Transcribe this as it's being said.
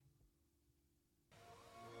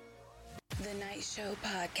The Night Show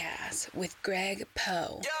podcast with Greg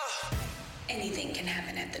Poe. Yeah. Anything can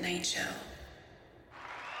happen at The Night Show.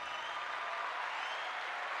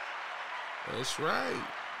 That's right.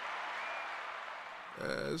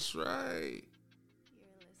 That's right.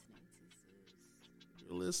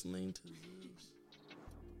 You're listening to Zeus.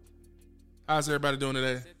 How's everybody doing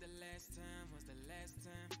today?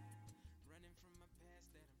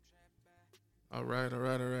 All right.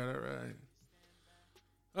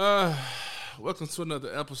 Welcome to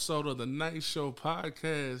another episode of the Night Show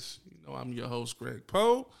podcast. You know, I'm your host, Greg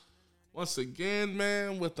Poe. Once again,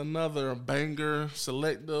 man, with another banger,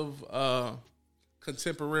 selective,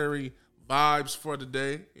 contemporary vibes for the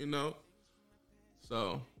day, you know.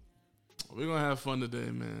 So, we're going to have fun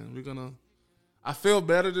today, man. I feel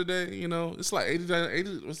better today, you know. It's like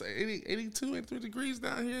 82, 83 degrees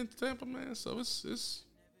down here in Tampa, man. So, it's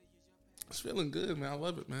feeling good, man. I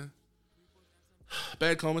love it, man.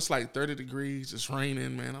 Back home, it's like 30 degrees. It's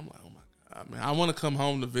raining, man. I'm like, oh, my God, man. I want to come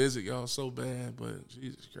home to visit y'all so bad, but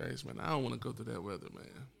Jesus Christ, man. I don't want to go through that weather, man.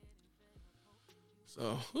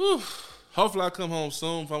 So, hopefully I come home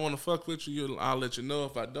soon. If I want to fuck with you, I'll let you know.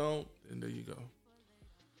 If I don't, then there you go.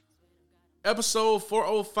 Episode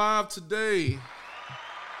 405 today.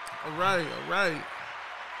 All right.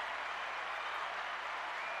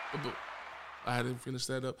 I didn't finish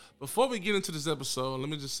that up. Before we get into this episode, let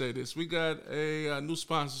me just say this. We got a new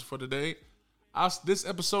sponsors for today. This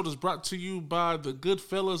episode is brought to you by the good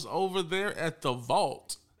fellas over there at The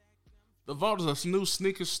Vault. The Vault is a new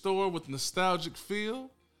sneaker store with nostalgic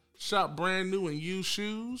feel. Shop brand new and used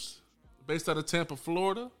shoes. Based out of Tampa,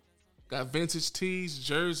 Florida. Got vintage tees,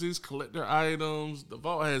 jerseys, collector items. The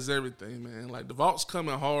Vault has everything, man. Like, The Vault's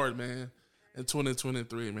coming hard, man, in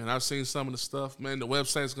 2023, man. I've seen some of the stuff, man. The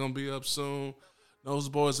website's going to be up soon. Those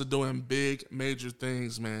boys are doing big, major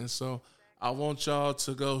things, man. So I want y'all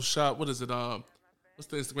to go shop. What is it? What's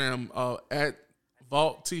the Instagram? At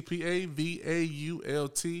Vault TPA,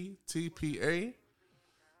 VAULT TPA.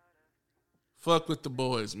 Fuck with the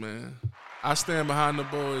boys, man. I stand behind the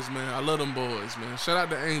boys, man. I love them boys, man. Shout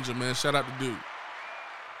out to Angel, man. Shout out to Duke.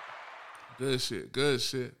 Good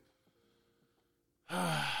shit.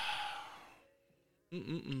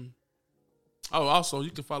 Oh, also,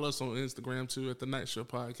 you can follow us on Instagram, too, at The Night Show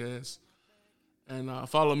Podcast. And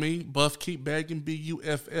follow me, Buff Keep Bagging,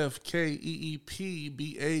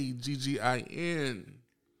 BUFFKEEPBAGGIN.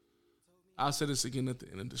 I'll say this again at the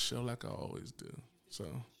end of the show like I always do. So,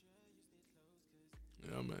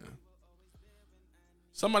 yeah, man.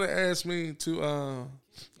 Somebody asked me to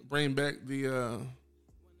bring back the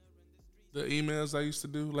emails I used to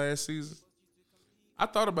do last season. I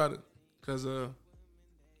thought about it because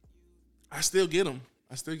I still get them.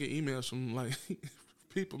 I still get emails from like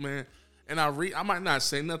people, man. And I might not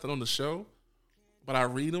say nothing on the show, but I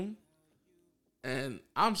read them. And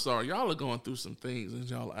I'm sorry, y'all are going through some things, and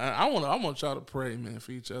y'all. I want y'all to pray, man,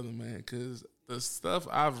 for each other, man, because the stuff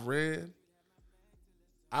I've read,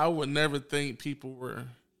 I would never think people were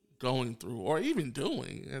going through or even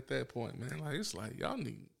doing at that point, man. Like, it's like y'all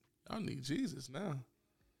need Jesus now.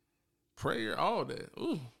 Prayer, all that.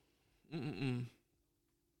 Ooh.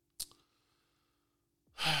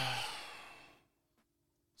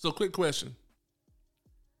 So, quick question.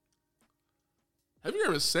 Have you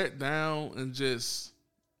ever sat down and just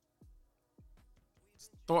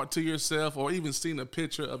thought to yourself or even seen a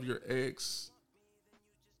picture of your ex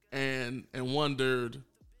and wondered,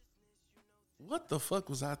 what the fuck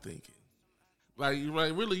was I thinking? Like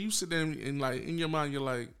really, you sit there and like in your mind, you're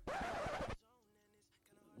like,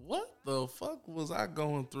 what the fuck was I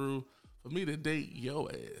going through for me to date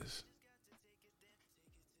your ass?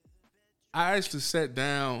 I actually sat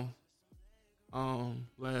down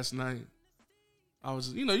last night. I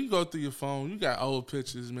was, you go through your phone. You got old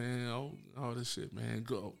pictures, man, all this shit, man.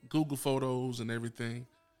 Google Photos and everything.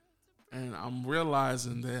 And I'm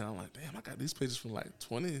realizing that I'm like, damn, I got these pictures from like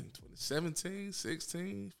 2017,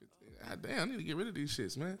 16, 15. God damn, I need to get rid of these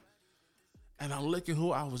shits, man. And I'm looking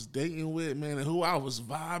who I was dating with, man, and who I was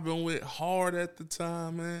vibing with hard at the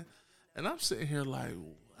time, man. And I'm sitting here like,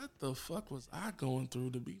 what the fuck was I going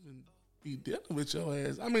through to be dealing with your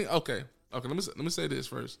ass? I mean, okay. Let me say this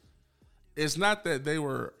first. It's not that they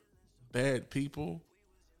were bad people.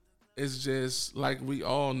 It's just like we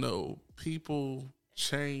all know, people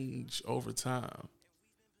change over time.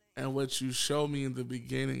 And what you showed me in the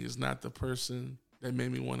beginning is not the person that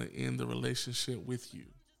made me want to end the relationship with you.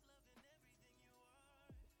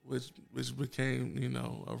 Which became,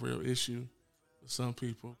 a real issue with some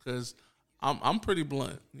people. Because I'm pretty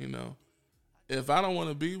blunt, If I don't want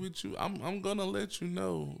to be with you, I'm gonna let you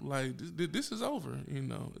know. Like, this is over,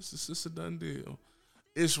 It's just a done deal.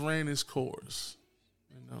 it's ran its course.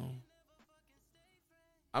 You know,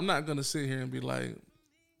 I'm not gonna sit here and be like,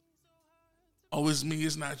 "Oh, it's me,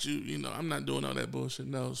 it's not you." You know, I'm not doing all that bullshit.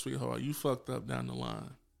 No, sweetheart, you fucked up down the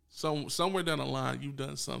line. Somewhere down the line, you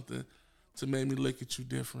done something to make me look at you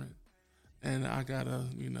different, and I gotta,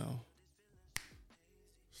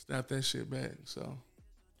 snap that shit back. So,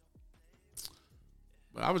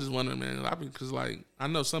 but I was just wondering, man, because like I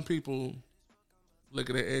know some people look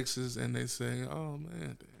at their exes and they say, "Oh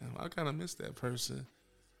man, damn, I kind of miss that person."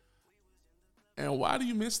 And why do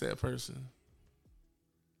you miss that person?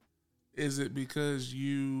 Is it because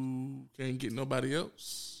you can't get nobody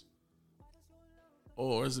else?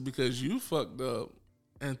 Or is it because you fucked up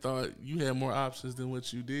and thought you had more options than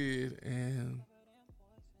what you did and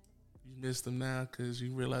you missed them now because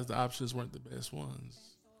you realized the options weren't the best ones?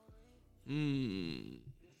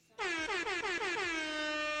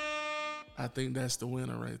 I think that's the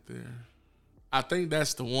winner right there. I think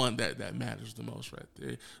that's the one that matters the most right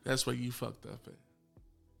there. That's where you fucked up at.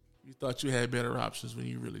 You thought you had better options when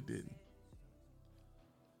you really didn't.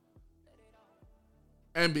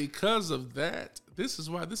 And because of that, this is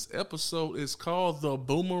why this episode is called the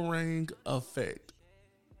Boomerang Effect.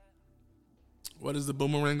 What is the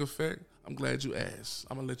Boomerang Effect? I'm glad you asked.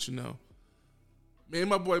 I'm going to let you know. Me and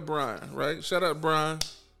my boy Brian, right? Shout out Brian.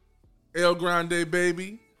 El Grande,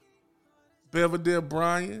 baby. Belvedere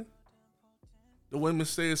Brian. The women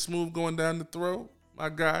say it's smooth going down the throat. My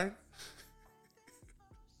guy.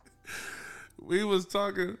 We was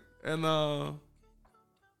talking and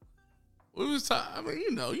we was talking. I mean,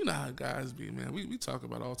 you know how guys be, man. We talk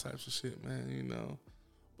about all types of shit, man.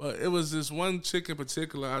 But it was this one chick in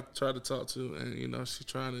particular I tried to talk to, and she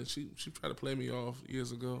tried to play me off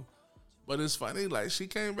years ago. But it's funny, like she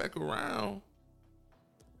came back around,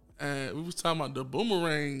 and we was talking about the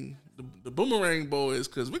boomerang, the boomerang boys,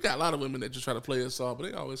 because we got a lot of women that just try to play us off, but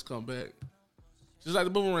they always come back. Just like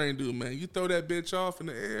the boomerang dude, man. You throw that bitch off in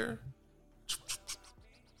the air,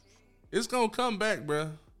 it's gonna come back,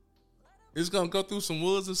 bruh. It's gonna go through some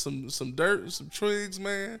woods and some dirt and some twigs,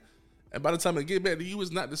 man. And by the time it get back to you,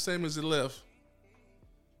 it's not the same as it left.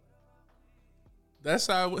 That's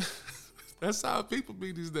how that's how people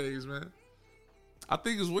be these days, man. I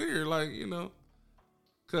think it's weird, like,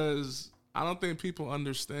 because I don't think people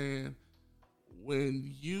understand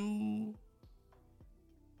when you,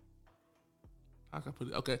 how can I put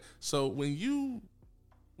it? Okay, so when you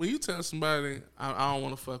tell somebody, I don't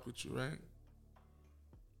want to fuck with you, right?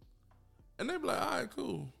 And they be like, all right,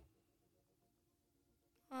 cool.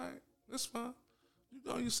 All right, that's fine. You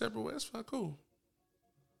go your separate way, that's fine, cool.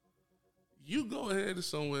 You go ahead to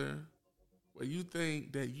somewhere where you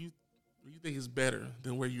think is better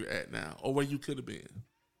than where you're at now or where you could have been.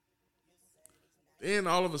 Then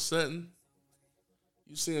all of a sudden,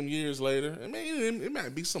 you see them years later. I mean, it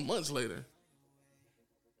might be some months later.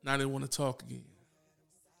 Now they want to talk again.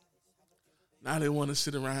 Now they want to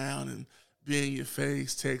sit around and be in your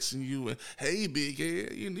face, texting you, and hey, big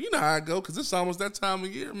head. You know how I go, because it's almost that time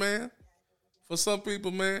of year, man. For some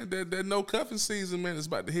people, man, that no cuffing season, man, is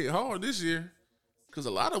about to hit hard this year. Because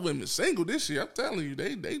a lot of women single this year. I'm telling you,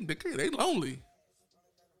 they lonely.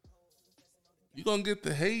 You gonna get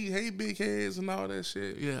the hey big heads and all that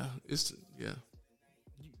shit. Yeah,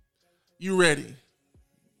 You ready?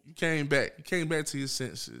 You came back. You came back to your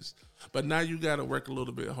senses. But now you gotta work a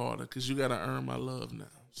little bit harder because you gotta earn my love now.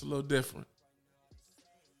 It's a little different.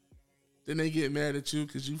 Then they get mad at you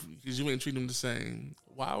because you ain't treat them the same.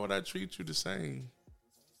 Why would I treat you the same?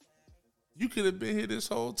 You could have been here this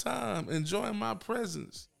whole time, enjoying my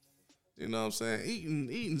presence. You know what I'm saying?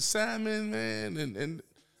 Eating salmon, man, and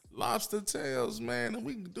lobster tails, man. And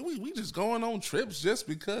we just going on trips just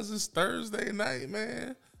because it's Thursday night,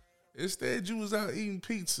 man. Instead, you was out eating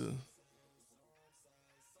pizza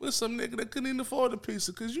with some nigga that couldn't even afford the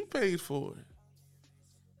pizza because you paid for it.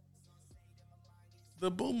 The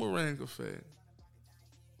Boomerang Effect.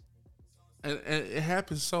 And it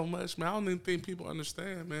happens so much, man. I don't even think people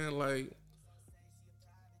understand, man. Like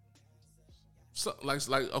some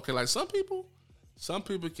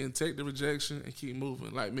people can take the rejection and keep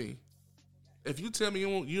moving, like me. If you tell me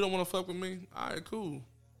you don't want to fuck with me, all right, cool.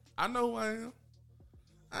 I know who I am.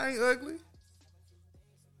 I ain't ugly.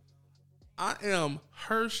 I am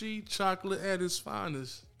Hershey chocolate at its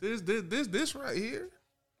finest. This right here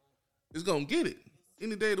is gonna get it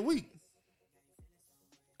any day of the week.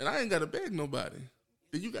 And I ain't gotta beg nobody.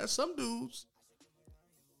 Then you got some dudes,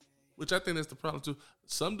 which I think that's the problem too.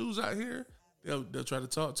 Some dudes out here, they'll try to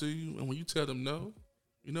talk to you, and when you tell them no,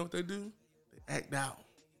 you know what they do? They act out.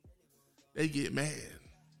 They get mad.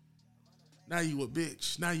 Now you a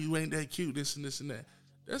bitch. Now you ain't that cute, this and this and that.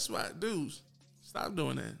 That's why, dudes, Stop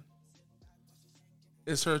doing that.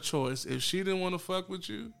 It's her choice. If she didn't want to fuck with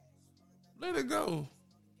you, let it go.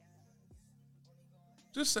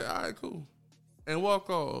 Just say, all right, cool. And walk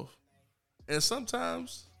off. And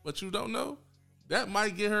sometimes, what you don't know, that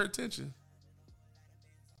might get her attention.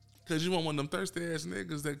 Because you want one of them thirsty ass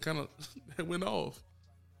niggas that kind of that went off.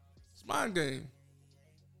 It's mind game.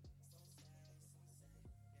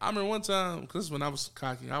 I remember one time, because when I was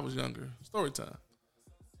cocky, I was younger. Story time.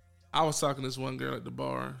 I was talking to this one girl at the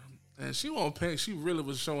bar, and she won't pay. She really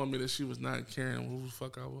was showing me that she was not caring who the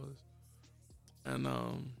fuck I was. And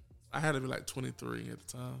I had to be like 23 at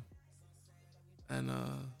the time. And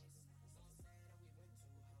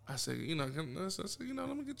I said, let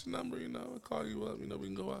me get your number, I'll call you up, we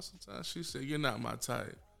can go out sometime. She said, you're not my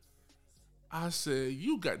type. I said,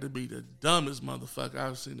 you got to be the dumbest motherfucker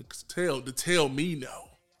I've seen to tell me no.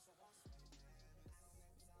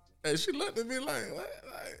 And she looked at me like, what?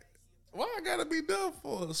 Like, why I gotta be dumb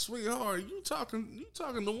for, sweetheart? You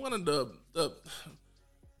talking to one of the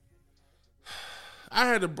I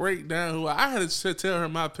had to break down who I had to tell her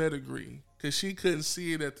my pedigree because she couldn't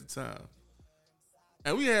see it at the time.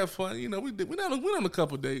 And we had fun, we went on a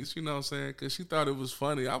couple dates, you know what I'm saying? Because she thought it was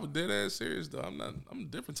funny. I was dead ass serious though. I'm a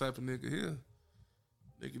different type of nigga here.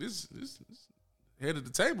 Nigga, this head of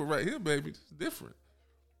the table right here, baby. It's different.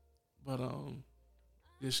 But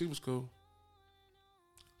yeah, she was cool.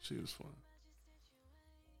 She was fun.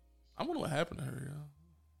 I wonder what happened to her, y'all.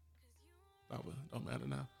 Probably don't matter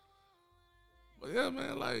now. But yeah,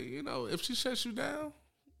 man, like, if she shuts you down,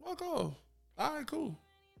 walk off. All right, cool.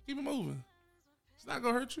 Keep it moving. It's not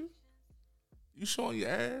gonna hurt you. You showing your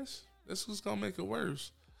ass, that's what's gonna make it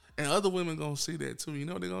worse. And other women gonna see that too. You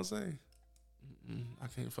know what they gonna say? I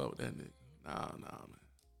can't fuck with that nigga. Nah, man.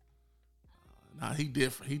 Nah, he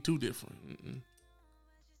different. He too different.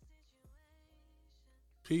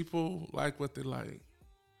 People like what they like.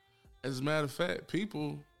 As a matter of fact,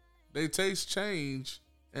 people, they taste change,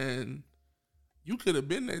 and you could have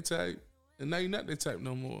been their type, and now you're not their type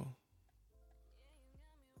no more.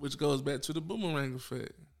 Which goes back to the Boomerang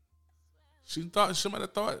Effect. She might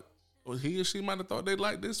have thought, or he or she might have thought they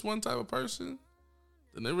liked this one type of person.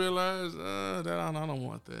 Then they realized, I don't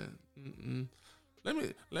want that.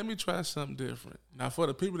 Let me try something different. Now, for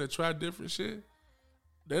the people that try different shit,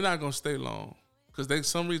 they're not gonna stay long because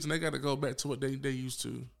some reason they got to go back to what they used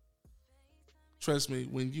to. Trust me,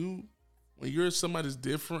 when you're somebody's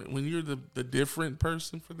different, when you're the different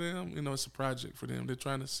person for them, it's a project for them. They're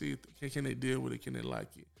trying to see can they deal with it, can they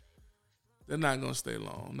like it. They're not gonna stay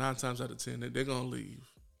long. 9 times out of 10, they're gonna leave.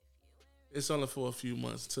 It's only for a few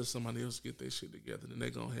months until somebody else get their shit together, then they're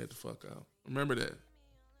gonna head the fuck out. Remember that.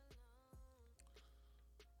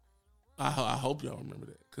 I hope y'all remember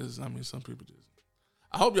that, because some people just.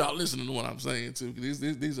 I hope y'all listening to what I'm saying too, because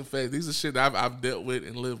these are facts. These are shit that I've dealt with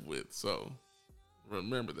and lived with. So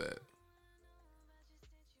remember that.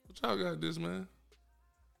 What y'all got this, man?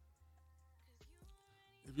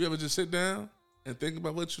 If you ever just sit down and think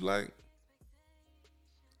about what you like,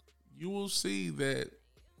 you will see that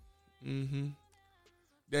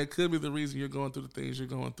that could be the reason you're going through the things you're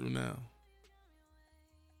going through now.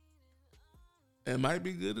 It might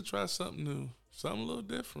be good to try something new, something a little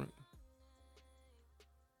different.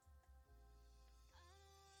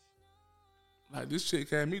 Like this chick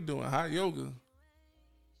had me doing hot yoga.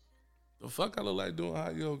 The fuck I look like doing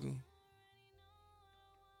hot yoga?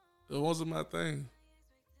 It wasn't my thing,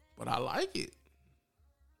 but I like it.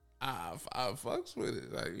 I fucks with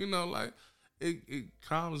it, like it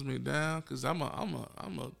calms me down because I'm a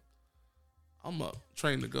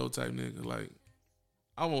train to go type nigga. Like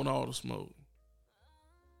I want all the smoke.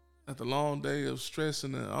 After a long day of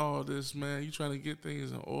stressing and all this, man, you trying to get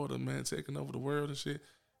things in order, man, taking over the world and shit.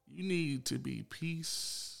 You need to be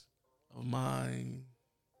peace of mind,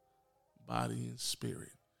 body, and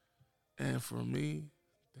spirit. And for me,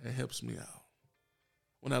 that helps me out.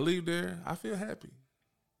 When I leave there, I feel happy.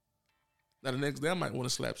 Now the next day I might want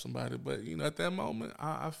to slap somebody, but at that moment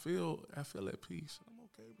I feel at peace. I'm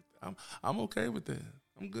okay with that. I'm okay with that.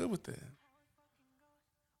 I'm good with that.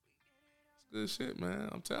 It's good shit, man.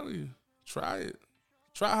 I'm telling you. Try it.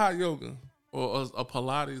 Try hot yoga or a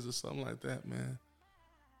Pilates or something like that, man.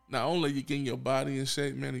 Not only you getting your body in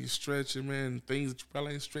shape, man, and you stretching, man, things that you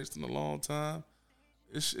probably ain't stretched in a long time.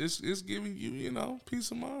 It's giving you, peace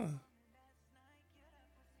of mind.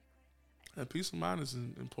 And peace of mind is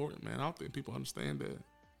important, man. I don't think people understand that.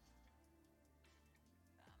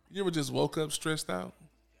 You ever just woke up stressed out?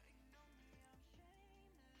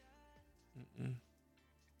 You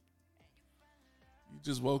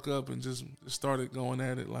just woke up and just started going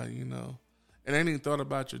at it like, and ain't even thought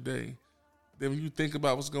about your day. Then when you think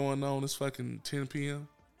about what's going on, it's fucking 10 p.m.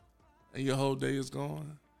 and your whole day is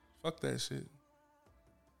gone. Fuck that shit.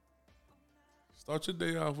 Start your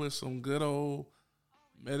day off with some good old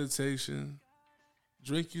meditation.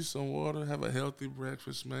 Drink you some water, have a healthy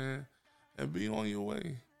breakfast, man, and be on your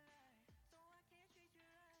way.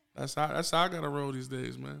 That's how I gotta roll these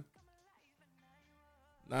days, man.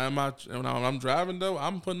 Now when I'm driving though,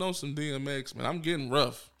 I'm putting on some DMX, man. I'm getting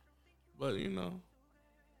rough, but you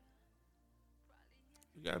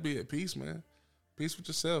gotta be at peace, man. Peace with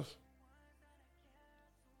yourself.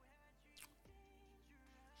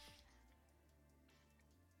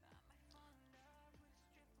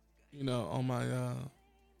 On my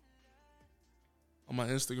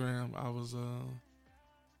Instagram,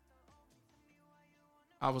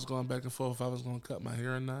 I was going back and forth if I was gonna cut my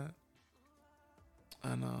hair or not,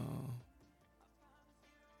 and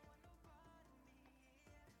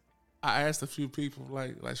I asked a few people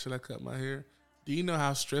like should I cut my hair? Do you know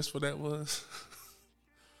how stressful that was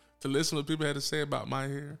to listen to what people had to say about my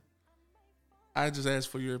hair? I just asked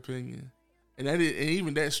for your opinion, and and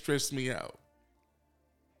even that stressed me out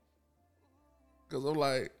because I'm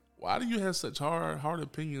like, why do you have such hard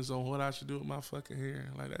opinions on what I should do with my fucking hair?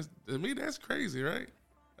 Like that's to me that's crazy, right?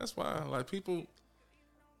 That's why like people,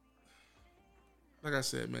 like I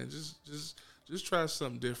said, man, just try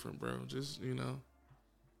something different, bro. Just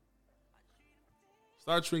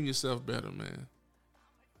start treating yourself better, man.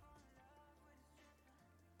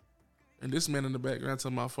 And this man in the background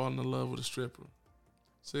talking about falling in love with a stripper.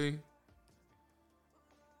 See?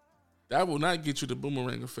 That will not get you the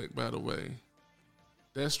boomerang effect, by the way.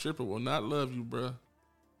 That stripper will not love you, bruh.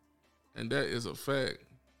 And that is a fact.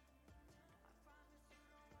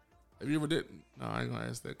 Have you ever did? No, I ain't gonna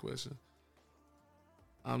ask that question.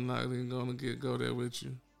 I'm not even gonna go there with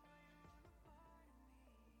you.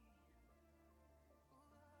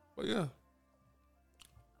 But yeah.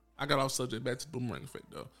 I got off subject back to boomerang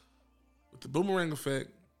effect though. With the boomerang effect,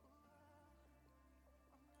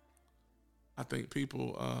 I think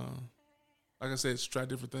people, like I said, should try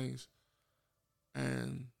different things.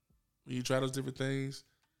 And when you try those different things,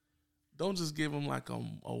 don't just give them like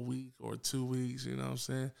a week or 2 weeks, you know what I'm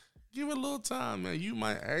saying? Give it a little time, man. You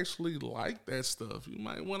might actually like that stuff. You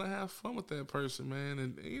might want to have fun with that person, man.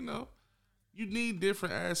 And, you need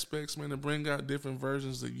different aspects, man, to bring out different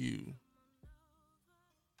versions of you.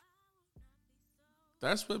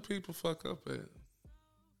 That's what people fuck up at.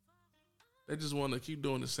 They just want to keep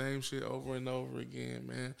doing the same shit over and over again,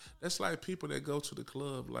 man. That's like people that go to the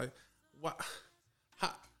club. Like, why?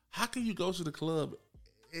 How can you go to the club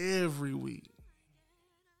every week?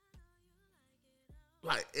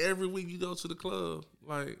 Like every week you go to the club,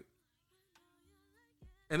 like,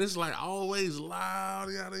 and it's like always loud,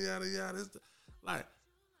 yada yada yada. Like,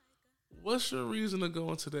 what's your reason to go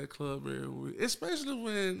into that club every week? Especially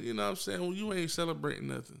when when you ain't celebrating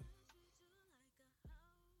nothing.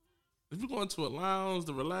 If you're going to a lounge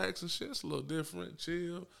to relax and shit, it's a little different.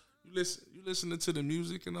 Chill. You listening to the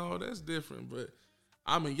music and all that's different. But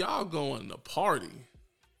I mean, y'all going to party.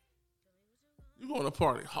 You going to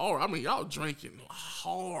party hard. I mean, y'all drinking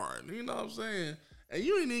hard. You know what I'm saying? And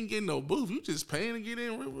you ain't even getting no booth. You just paying to get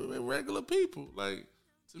in with regular people. Like,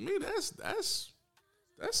 to me, that's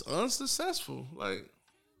unsuccessful. Like,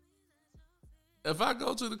 if I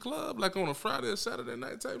go to the club like on a Friday or Saturday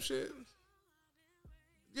night type shit,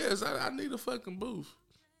 yes, I need a fucking booth.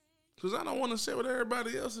 Because I don't want to sit with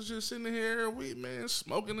everybody else that's just sitting here every week, man,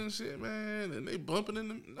 smoking and shit, man, and they bumping in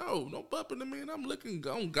the... No, don't bump into me and I'm looking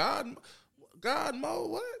on God mode,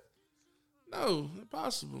 what? No,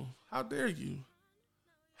 impossible. How dare you?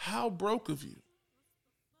 How broke of you?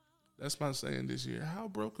 That's my saying this year. How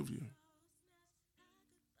broke of you?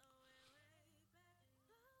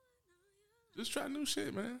 Just try new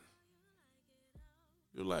shit, man.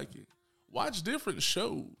 You'll like it. Watch different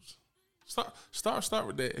shows. Start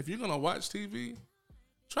with that. If you're gonna watch TV,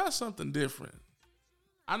 try something different.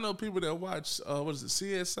 I know people that watch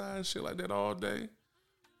CSI and shit like that all day.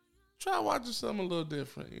 Try watching something a little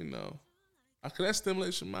different, that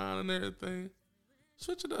stimulates your mind and everything.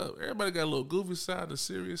 Switch it up. Everybody got a little goofy side, a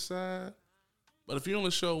serious side. But if you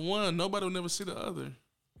only show one, nobody will never see the other.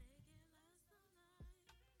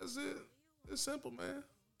 That's it. It's simple, man.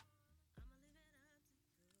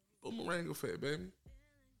 Boomerang effect, baby.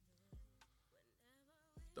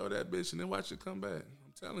 Throw that bitch and then watch it come back.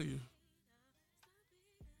 I'm telling you.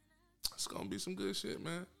 It's going to be some good shit,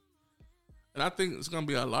 man. And I think it's going to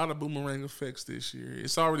be a lot of boomerang effects this year.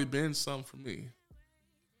 It's already been some for me.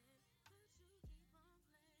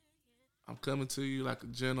 I'm coming to you like a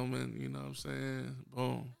gentleman, you know what I'm saying?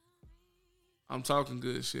 Boom. I'm talking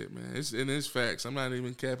good shit, man. It's facts. I'm not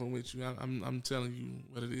even capping with you. I'm telling you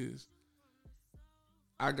what it is.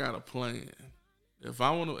 I got a plan. If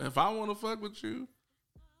I wanna fuck with you,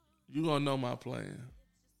 you gonna know my plan.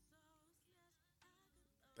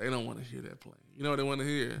 They don't want to hear that plan. You know what they want to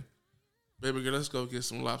hear? Baby girl, let's go get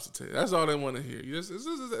some lobster tail. That's all they want to hear.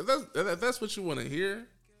 That's what you want to hear.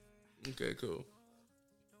 Okay, cool.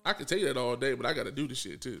 I can tell you that all day, but I got to do the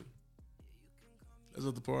shit too. That's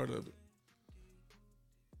the part of it.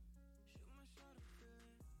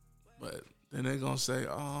 But then they're gonna say,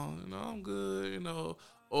 "Oh, I'm good,"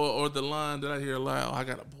 or the line that I hear loud, "I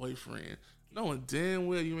got a boyfriend," knowing damn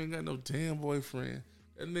well you ain't got no damn boyfriend.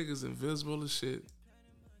 That nigga's invisible as shit.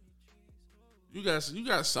 You got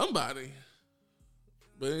somebody,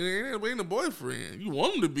 but it ain't a boyfriend. You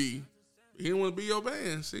want him to be, but he don't want to be your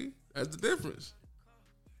man. See, that's the difference.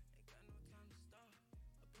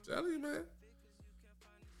 Tell you, man.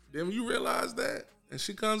 Then when you realize that, and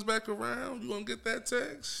she comes back around, you gonna get that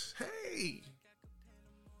text. Hey,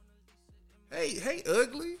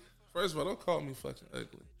 ugly. First of all, don't call me fucking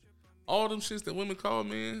ugly. All them shits that women call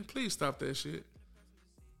men, please stop that shit.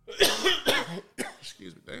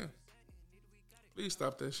 Excuse me, damn. Please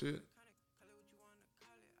stop that shit.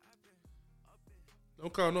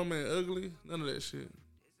 Don't call no man ugly. None of that shit.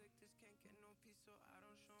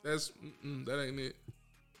 That ain't it.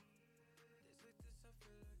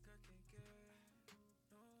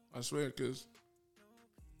 I swear, because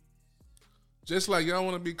just like y'all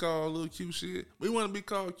want to be called little cute shit, we want to be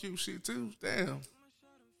called cute shit too. Damn.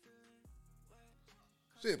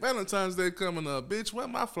 Shit, Valentine's Day coming up. Bitch, where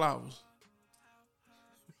my flowers?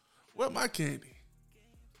 Where my candy?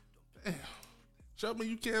 Damn. Show me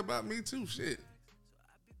you care about me too. Shit.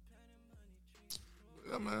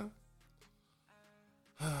 Yeah, man.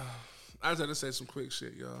 I just had to say some quick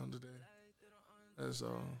shit, y'all, today. That's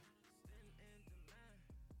all.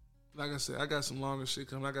 Like I said, I got some longer shit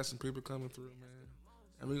coming. I got some people coming through, man.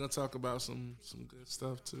 And we're going to talk about some good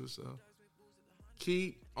stuff, too. So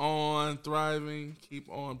keep on thriving. Keep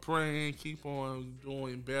on praying. Keep on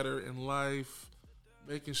doing better in life.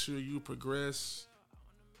 Making sure you progress.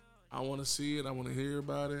 I want to see it. I want to hear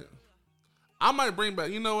about it. I might bring back,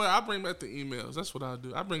 you know what? I'll bring back the emails. That's what I'll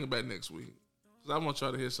do. I'll bring it back next week. Because I want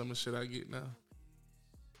y'all to hear some of the shit I get now.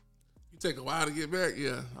 You take a while to get back?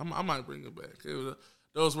 Yeah, I might bring it back.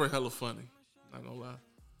 Those were hella funny. Not gonna lie.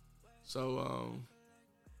 So,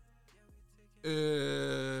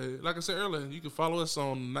 like I said earlier, you can follow us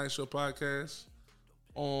on Night Show Podcast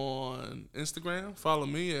on Instagram. Follow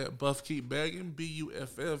me at Buff Keep Bagging,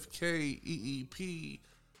 BuffKeep.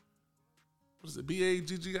 What is it?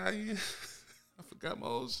 BAGGIN? I forgot my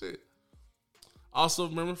old shit. Also,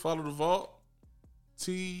 remember, follow the Vault.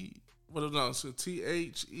 TheVault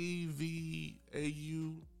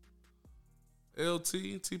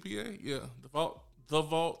TPA. Yeah, the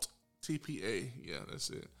Vault TPA. Yeah, that's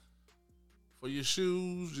it. For your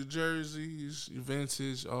shoes, your jerseys, your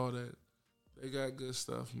vintage, all that. They got good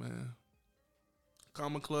stuff, man.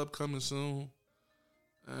 Common Club coming soon.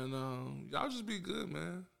 And y'all just be good,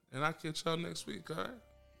 man. And I'll catch y'all next week, all right?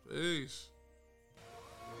 Peace.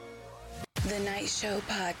 The Night Show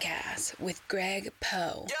Podcast with Greg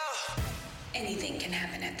Poe. Yeah. Anything can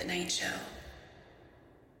happen at The Night Show.